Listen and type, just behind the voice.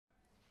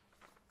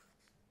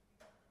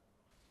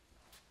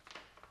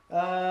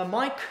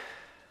Mike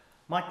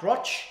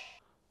Roch.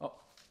 Oh,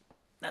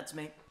 that's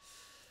me.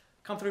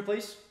 Come through,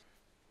 please.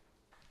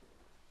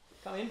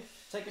 Come in.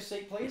 Take a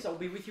seat, please. I'll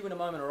be with you in a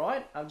moment,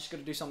 alright? I'm just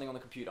going to do something on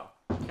the computer.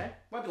 Okay?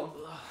 Won't be long.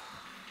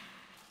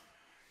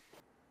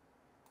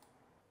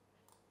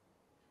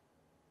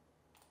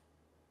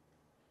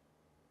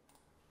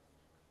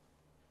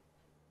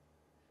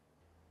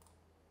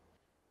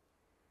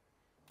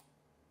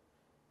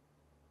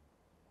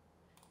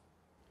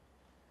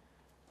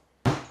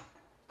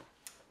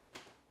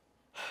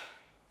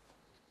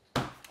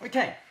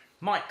 Okay,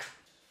 Mike.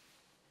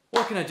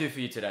 What can I do for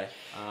you today?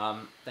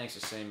 Thanks for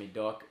seeing me,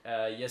 Doc.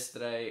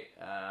 Yesterday,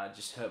 I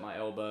just hurt my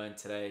elbow, and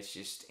today it's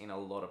just in a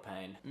lot of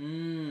pain.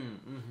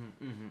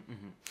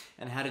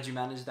 And how did you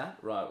manage that?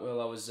 Right,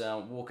 well, I was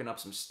walking up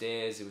some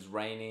stairs, it was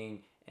raining,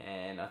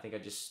 and I think I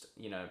just,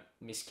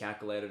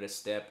 miscalculated a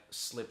step,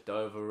 slipped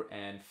over,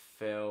 and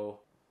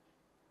fell.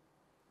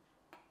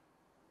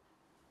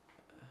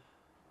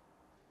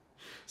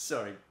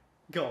 Sorry,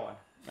 go on.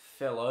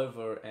 Fell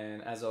over,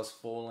 and as I was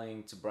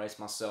falling to brace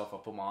myself, I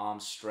put my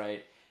arms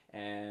straight,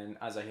 and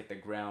as I hit the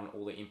ground,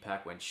 all the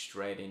impact went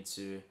straight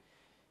into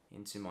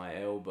my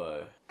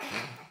elbow.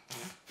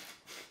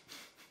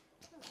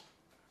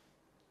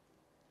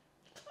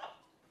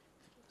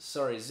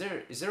 Sorry, is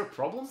there a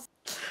problem?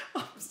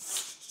 I'm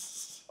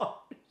sorry.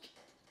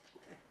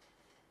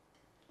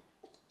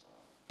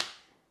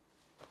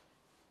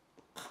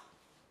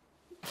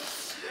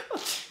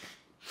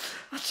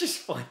 I just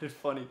find it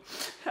funny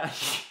how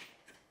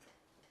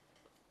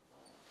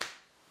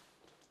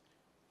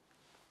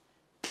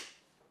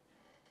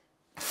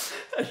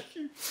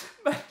you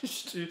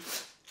managed to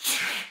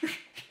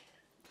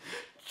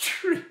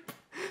trip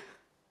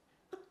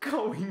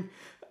going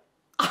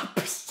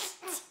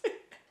upstairs.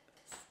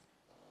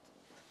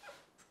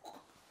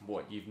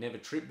 What, you've never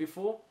tripped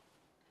before?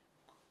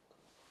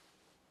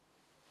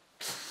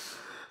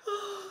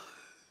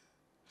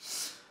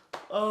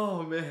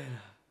 Oh man,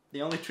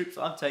 the only trips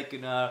I've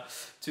taken are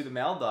to the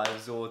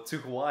Maldives or to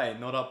Hawaii,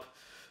 not up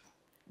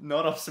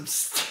some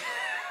stairs.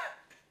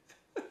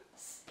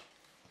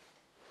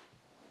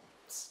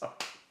 Sorry.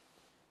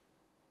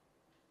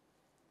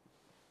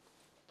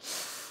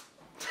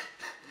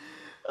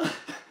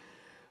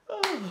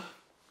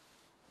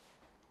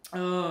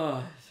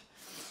 Oh,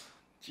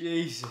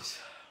 Jesus.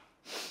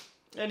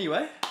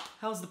 Anyway,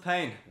 how's the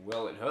pain?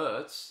 Well, it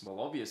hurts. Well,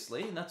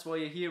 obviously, and that's why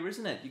you're here,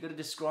 isn't it? You gotta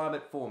describe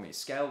it for me.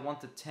 Scale 1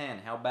 to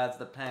 10, how bad's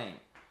the pain?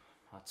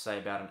 I'd say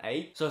about an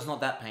 8. So it's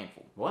not that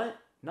painful. What?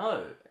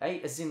 No,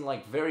 8 as in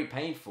like very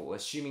painful,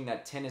 assuming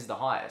that 10 is the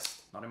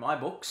highest. Not in my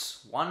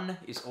books. 1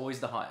 is always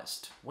the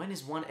highest. When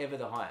is 1 ever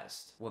the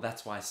highest? Well,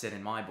 that's why I said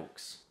in my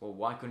books. Well,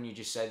 why couldn't you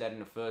just say that in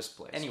the first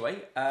place?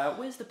 Anyway,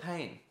 where's the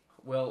pain?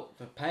 Well,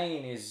 the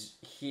pain is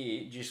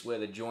here, just where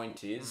the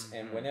joint is,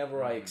 and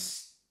whenever I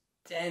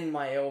extend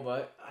my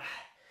elbow,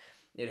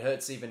 it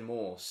hurts even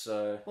more,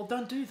 so... Well,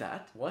 don't do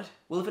that. What?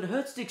 Well, if it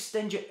hurts to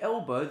extend your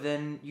elbow,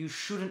 then you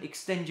shouldn't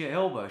extend your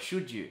elbow,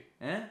 should you?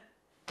 Eh?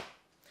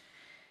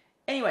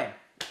 Anyway,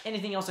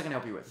 anything else I can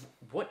help you with?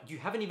 What? You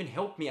haven't even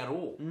helped me at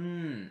all.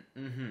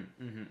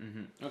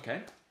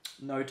 Okay,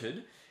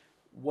 noted.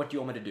 What do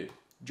you want me to do?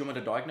 Do you want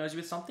me to diagnose you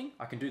with something?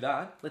 I can do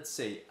that. Let's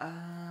see.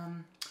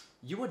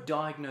 You were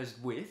diagnosed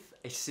with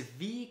a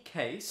severe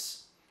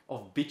case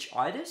of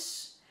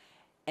bitchitis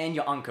and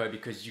your unco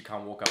because you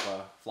can't walk up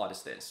a flight of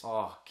stairs.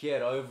 Oh,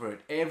 get over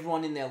it.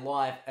 Everyone in their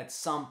life at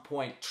some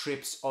point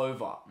trips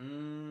over.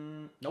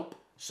 Nope.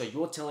 So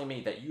you're telling me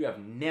that you have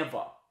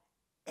never,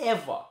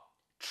 ever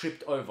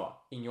tripped over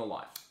in your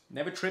life?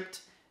 Never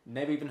tripped,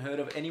 never even heard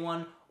of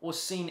anyone or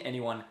seen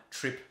anyone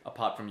trip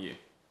apart from you.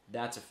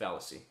 That's a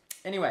fallacy.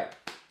 Anyway,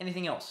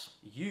 anything else?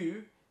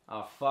 You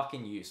are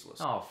fucking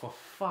useless. Oh, for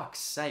fuck's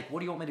sake, what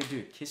do you want me to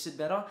do? Kiss it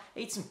better?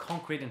 Eat some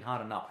concrete and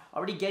harden up. I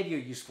already gave you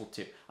a useful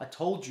tip. I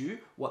told you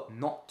what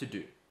not to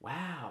do.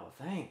 Wow,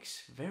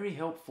 thanks. Very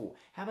helpful.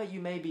 How about you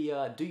maybe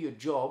do your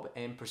job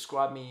and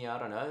prescribe me, I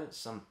don't know,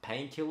 some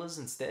painkillers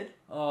instead?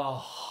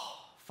 Oh,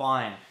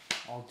 fine.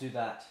 I'll do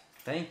that.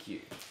 Thank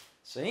you.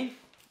 See?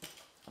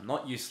 I'm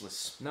not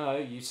useless. No,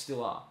 you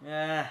still are.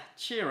 Yeah,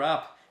 cheer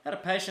up. Had a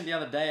patient the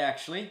other day,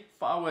 actually.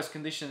 Far worse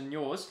condition than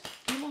yours.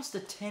 He lost a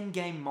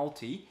 10-game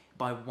multi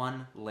by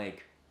 1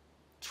 leg.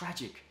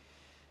 Tragic.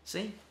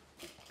 See?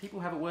 People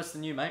have it worse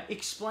than you, mate.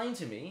 Explain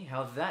to me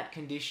how that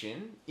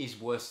condition is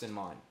worse than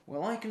mine.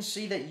 Well, I can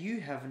see that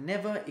you have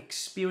never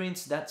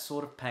experienced that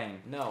sort of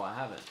pain. No, I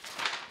haven't.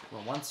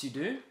 Well, once you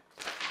do,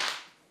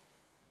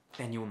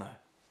 then you'll know.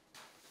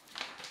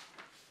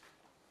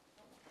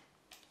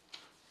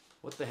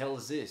 What the hell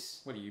is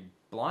this? What, are you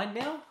blind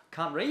now?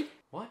 Can't read?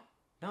 What?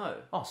 No.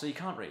 Oh, so you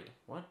can't read?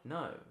 What?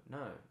 No.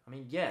 I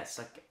mean, yes,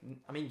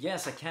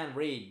 I can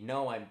read.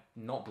 No, I'm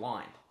not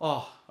blind.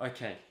 Oh,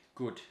 okay.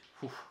 Good.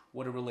 Whew,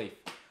 what a relief.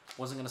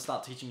 Wasn't going to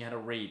start teaching you how to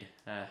read.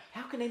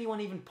 How can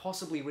anyone even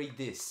possibly read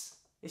this?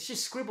 It's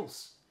just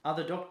scribbles.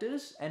 Other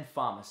doctors and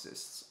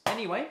pharmacists.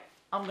 Anyway,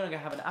 I'm going to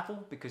go have an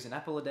apple because an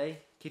apple a day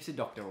keeps the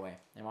doctor away.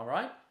 Am I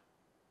right?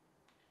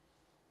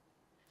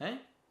 Hey?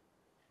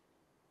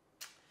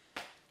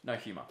 No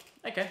humor.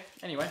 Okay,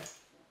 anyway,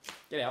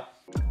 get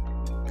out.